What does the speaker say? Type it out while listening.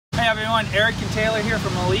Hey everyone, Eric and Taylor here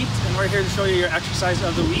from Elite, and we're here to show you your exercise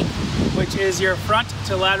of the week, which is your front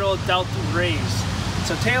to lateral delt raise.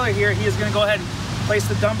 So Taylor here, he is going to go ahead and place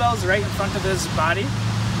the dumbbells right in front of his body.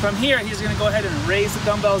 From here, he's going to go ahead and raise the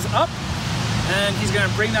dumbbells up, and he's going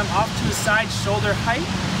to bring them off to his side shoulder height,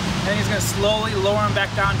 and he's going to slowly lower them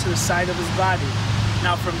back down to the side of his body.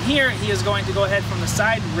 Now from here, he is going to go ahead from the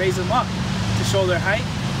side and raise them up to shoulder height,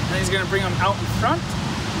 and then he's going to bring them out in front,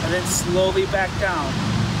 and then slowly back down.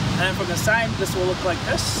 And then from the side, this will look like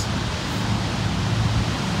this.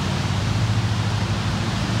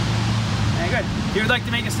 And good. If you would like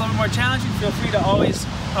to make this a little bit more challenging, feel free to always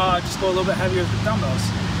just go a little bit heavier with the dumbbells.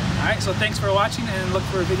 Alright, so thanks for watching, and look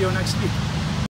for a video next week.